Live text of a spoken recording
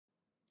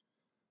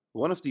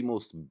One of the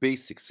most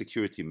basic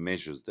security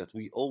measures that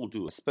we all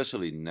do,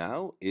 especially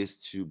now, is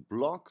to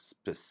block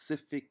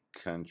specific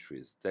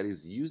countries. That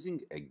is using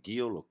a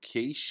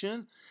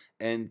geolocation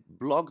and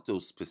block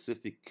those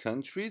specific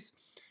countries.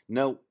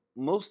 Now,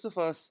 most of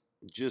us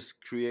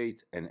just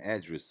create an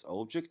address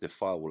object, a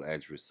firewall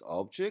address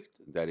object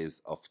that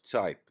is of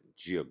type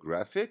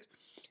geographic,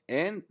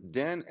 and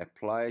then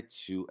apply it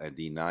to a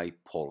deny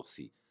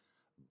policy.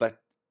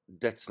 But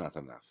that's not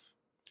enough.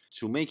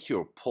 To make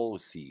your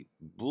policy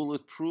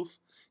bulletproof,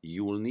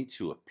 you will need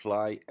to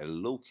apply a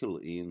local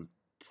in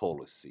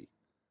policy.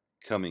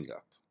 Coming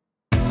up.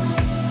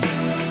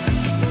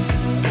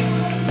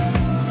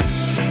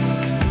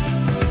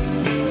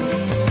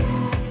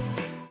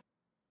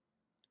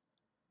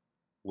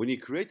 When you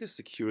create a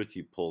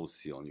security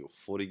policy on your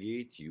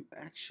Fortigate, you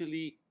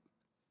actually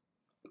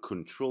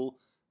control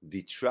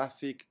the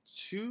traffic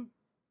to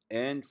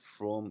and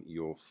from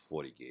your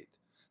Fortigate.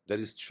 That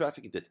is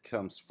traffic that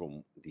comes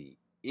from the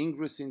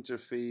ingress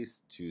interface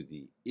to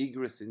the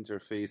egress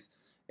interface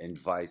and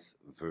vice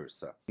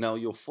versa. Now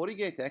your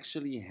Fortigate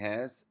actually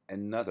has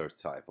another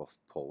type of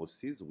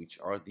policies, which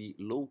are the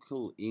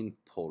local in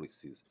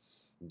policies.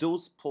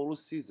 Those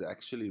policies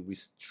actually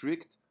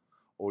restrict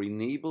or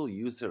enable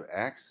user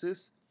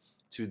access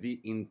to the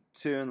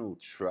internal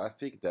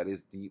traffic, that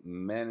is the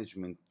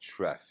management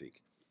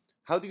traffic.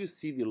 How do you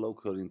see the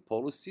local in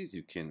policies?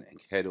 You can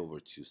head over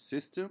to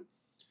System,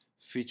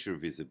 Feature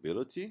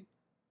Visibility,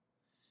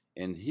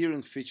 and here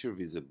in Feature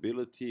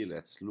Visibility,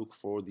 let's look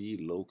for the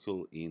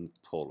local in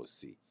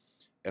policy.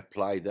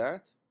 Apply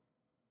that.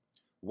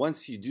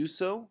 Once you do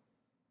so,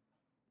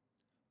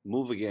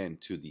 move again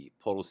to the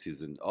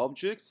Policies and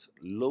Objects,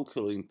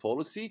 Local in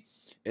Policy,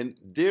 and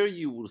there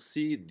you will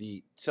see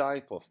the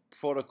type of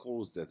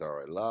protocols that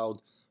are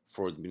allowed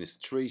for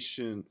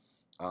administration,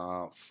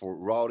 for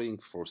routing,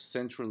 for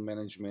central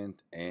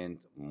management, and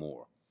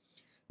more.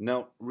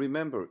 Now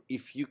remember,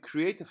 if you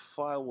create a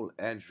firewall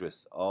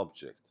address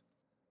object,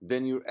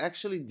 then you're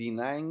actually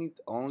denying it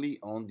only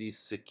on the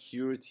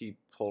security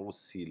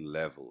policy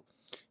level.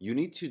 You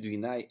need to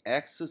deny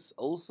access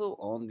also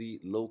on the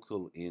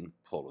local in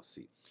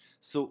policy.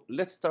 So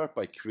let's start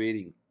by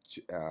creating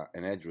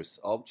an address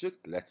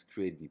object. Let's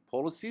create the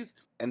policies,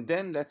 and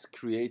then let's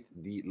create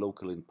the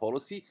local in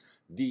policy.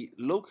 The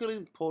local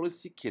in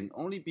policy can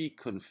only be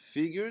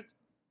configured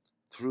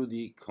through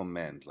the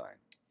command line.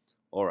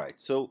 All right,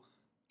 so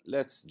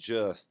let's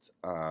just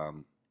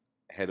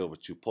head over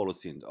to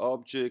Policy and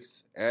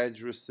Objects,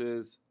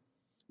 Addresses.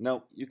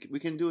 Now we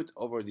can do it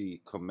over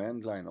the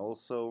command line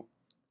also.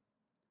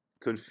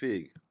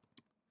 Config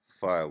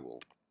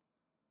firewall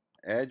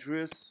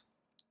address.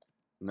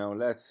 Now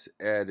let's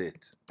add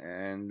it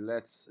and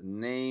let's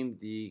name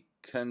the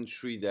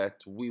country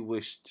that we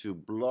wish to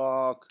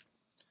block.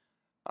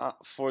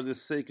 For the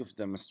sake of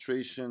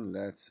demonstration,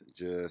 let's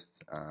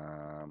just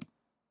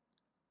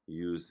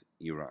use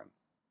Iran.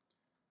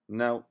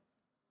 Now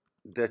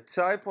the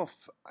type of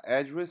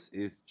address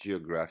is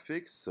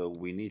geographic, so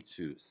we need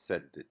to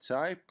set the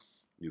type.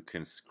 You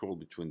can scroll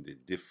between the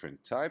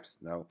different types.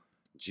 Now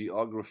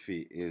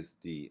geography is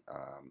the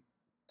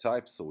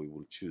type, so we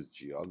will choose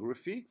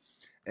geography.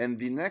 And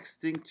the next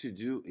thing to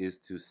do is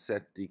to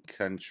set the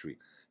country.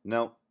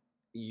 Now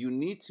you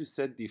need to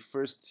set the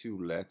first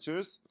two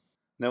letters.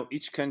 Now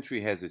each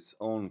country has its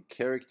own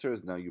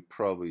characters. Now you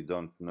probably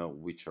don't know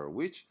which are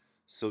which,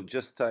 so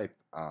just type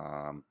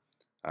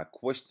a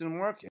question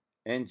mark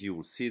and you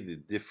will see the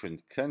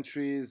different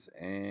countries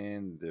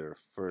and their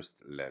first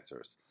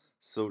letters.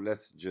 So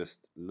let's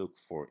just look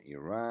for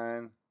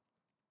Iran,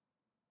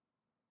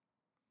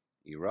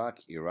 Iraq,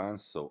 Iran,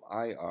 so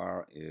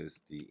IR is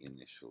the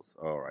initials.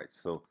 All right,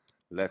 so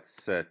let's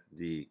set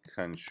the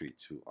country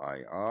to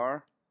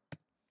IR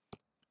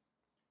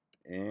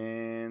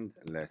and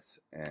let's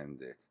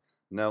end it.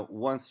 Now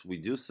once we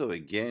do so,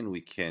 again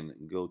we can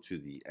go to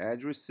the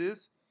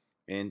addresses,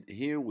 and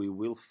here we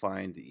will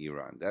find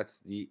Iran. That's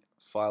the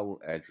firewall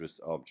address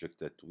object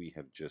that we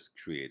have just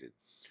created.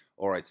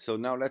 All right, so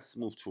now let's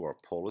move to our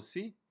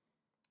policy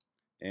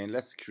and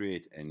let's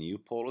create a new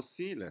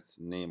policy. Let's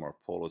name our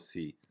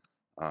policy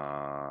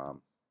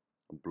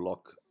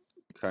block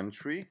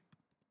country.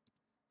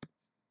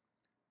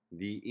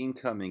 The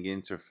incoming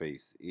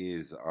interface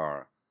is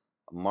our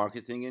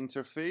marketing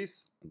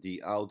interface.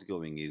 The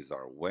outgoing is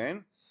our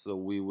WAN. So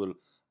we will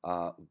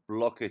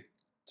block it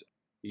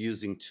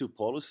using two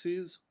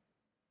policies.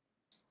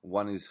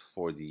 One is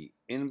for the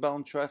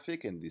inbound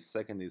traffic and the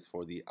second is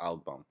for the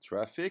outbound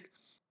traffic.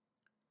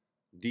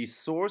 The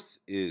source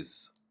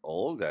is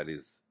all, that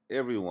is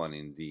everyone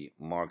in the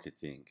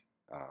marketing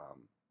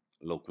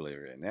local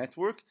area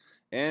network,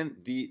 and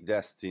the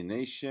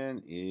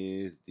destination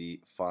is the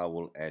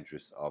firewall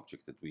address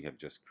object that we have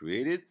just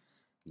created,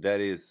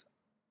 that is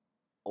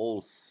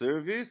all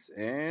service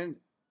and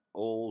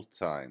all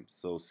time.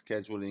 So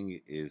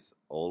scheduling is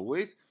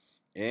always,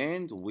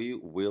 and we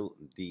will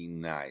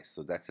deny.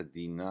 So that's a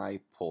deny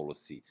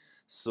policy.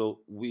 So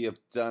we have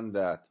done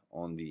that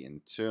on the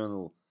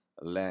internal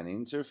LAN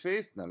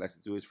interface. Now let's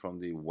do it from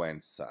the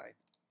WAN side.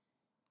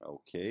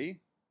 Okay.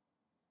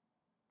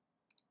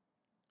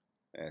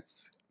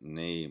 Let's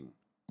name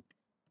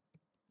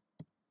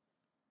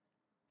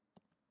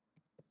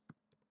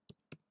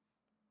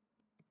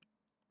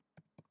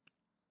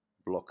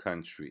block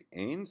country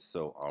in,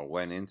 so our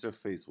WAN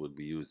interface would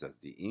be used as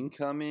the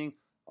incoming,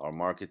 our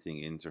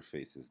marketing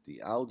interface is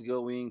the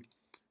outgoing,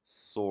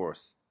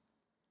 source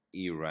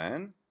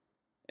Iran,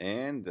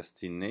 and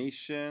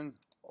destination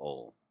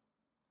all,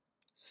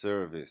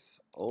 service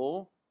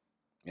all,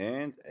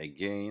 and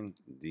again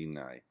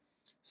deny.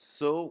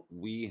 So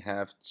we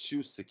have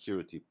two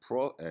security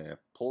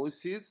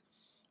policies,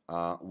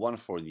 one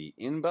for the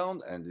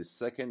inbound and the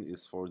second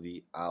is for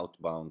the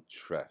outbound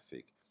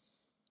traffic.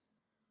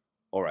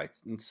 Alright,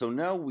 and so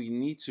now we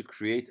need to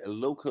create a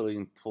local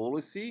in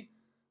policy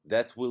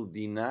that will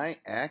deny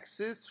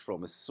access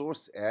from a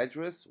source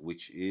address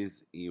which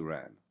is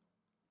Iran.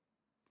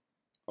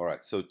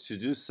 Alright, so to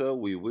do so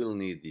we will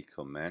need the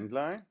command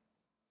line.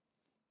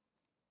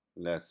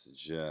 Let's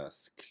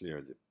just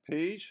clear the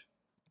page.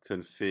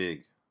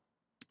 Config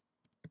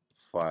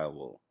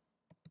firewall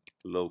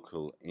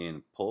local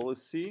in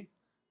policy.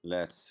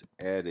 Let's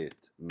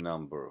edit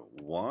number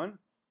 1.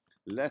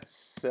 Let's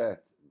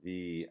set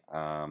the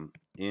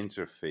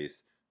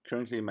interface.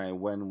 Currently my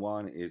WAN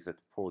 1 is at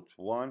port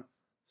 1,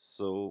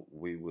 so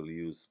we will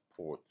use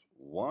port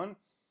 1.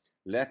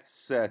 Let's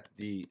set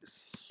the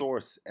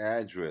source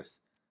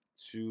address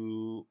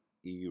to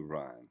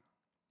Iran.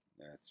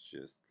 Let's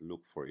just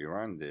look for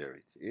Iran. There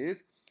it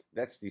is.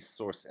 That's the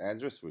source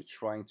address. We're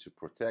trying to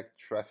protect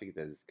traffic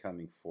that is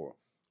coming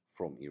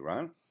from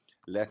Iran.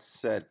 Let's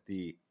set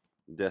the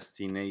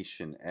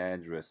destination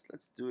address.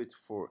 Let's do it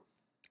all.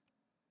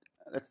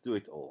 Let's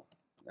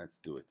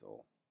do it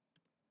all.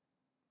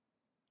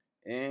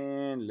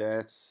 And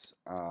let's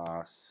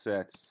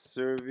set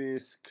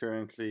service.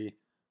 Currently,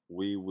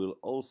 we will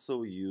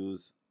also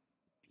use,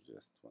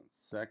 just 1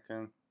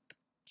 second.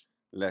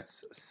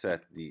 Let's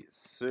set the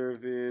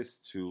service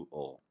to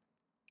all.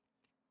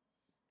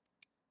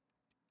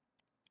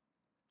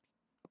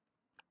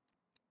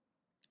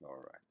 All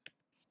right.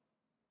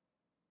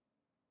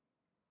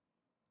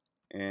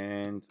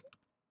 And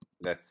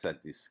let's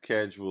set the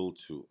schedule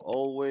to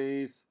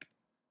always.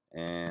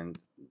 And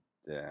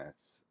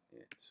that's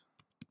it.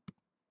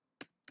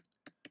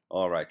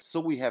 All right. So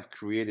we have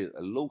created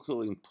a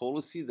local in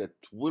policy that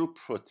will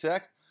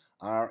protect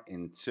our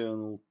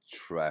internal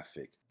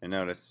traffic. And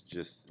now let's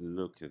just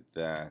look at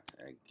that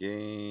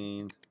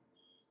again.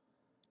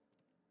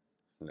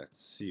 Let's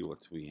see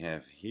what we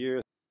have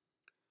here.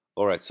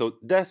 All right, so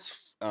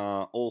that's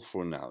all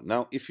for now.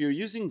 Now, if you're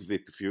using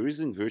VIP, if you're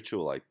using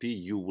virtual IP,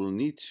 you will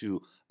need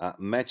to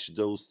match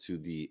those to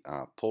the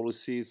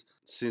policies,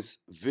 since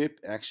VIP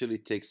actually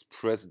takes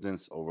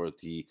precedence over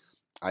the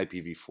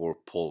IPv4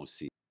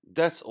 policy.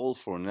 That's all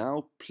for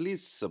now.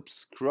 Please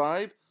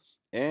subscribe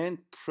and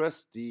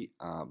press the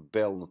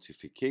bell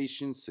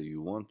notification so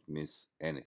you won't miss anything.